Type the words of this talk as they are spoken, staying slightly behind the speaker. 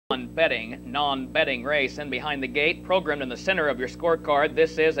Non-betting race in behind the gate, programmed in the center of your scorecard.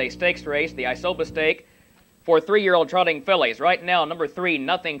 This is a stakes race, the ISOBA stake for 3-year-old trotting fillies. Right now, number 3,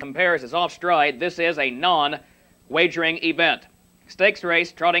 Nothing Compares, is off stride. This is a non-wagering event. Stakes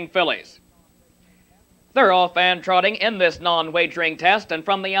race, trotting fillies. They're off and trotting in this non-wagering test, and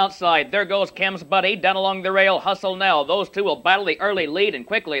from the outside, there goes Kim's Buddy down along the rail. Hustle Now. Those two will battle the early lead, and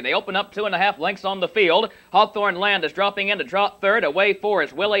quickly they open up 2.5 lengths on the field. Hawthorne Land is dropping into trot third. Away 4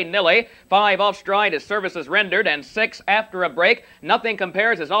 is Willy Nilly. 5 off stride is Services Rendered, and 6 after a break. Nothing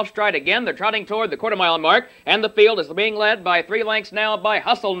Compares is off stride again. They're trotting toward the quarter-mile mark, and the field is being led by 3 lengths now by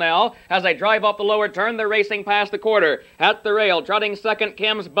Hustle Now. As they drive off the lower turn, they're racing past the quarter. At the rail, trotting second,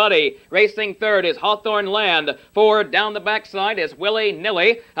 Kim's Buddy. Racing third is Hawthorne Land. 4 down the backside is Willy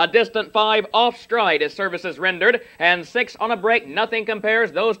Nilly. A distant 5 off stride is Services Rendered. And 6 on a break, Nothing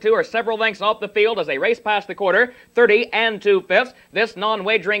Compares. Those two are several lengths off the field as they race past the quarter. 30 2/5. This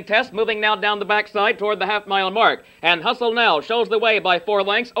non-wagering test moving now down the backside toward the half-mile mark. And Hustle Now shows the way by 4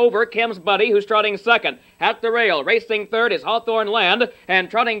 lengths over Kim's Buddy, who's trotting second. At the rail, racing third is Hawthorne Land. And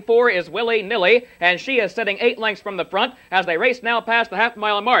trotting 4 is Willy Nilly. And she is sitting 8 lengths from the front as they race now past the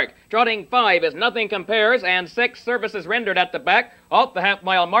half-mile mark. Trotting 5 is Nothing Compares, and 6 Services Rendered at the back. Off the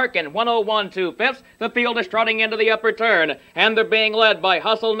half-mile mark in 101 2/5. The field is trotting into the upper turn, and they're being led by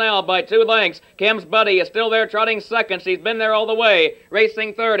Hustle Now by 2 lengths. Kim's Buddy is still there trotting second. She's been there all the way.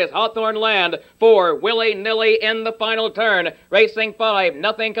 Racing third is Hawthorne Land. 4, Willy Nilly in the final turn. Racing 5,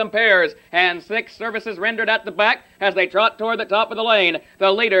 Nothing Compares, and 6 Services Rendered at the back as they trot toward the top of the lane.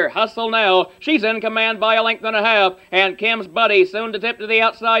 The leader, Hustle Now, she's in command by 1.5 lengths, and Kim's Buddy soon to tip to the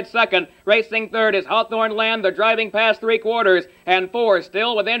outside second. Racing third is Hawthorne Land. They're driving past 3/4, and 4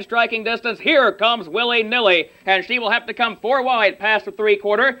 still within striking distance. Here comes Willy Nilly, and she will have to come 4 wide past the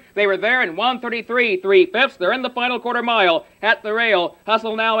 3/4. They were there in 1:33 3/5. They're in the final quarter mile. At the rail,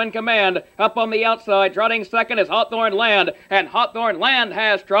 Hustle Now in command. Up on the outside, trotting second is Hawthorne Land, and Hawthorne Land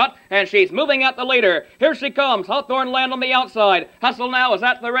has Trot, and she's moving at the leader. Here she comes, Hawthorne Land on the outside. Hustle Now is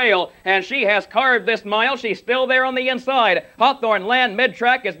at the rail, and she has carved this mile. She's still there on the inside. Hawthorne Land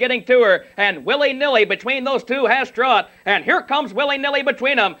mid-track is getting to her, and Willy Nilly between those two has Trot, and here comes Willy Nilly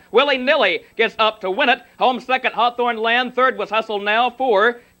between them. Willy Nilly gets up to win it. Home second, Hawthorne Land. Third was Hustle Now.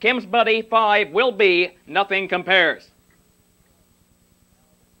 4, Kim's Buddy. 5 will be Nothing Compares.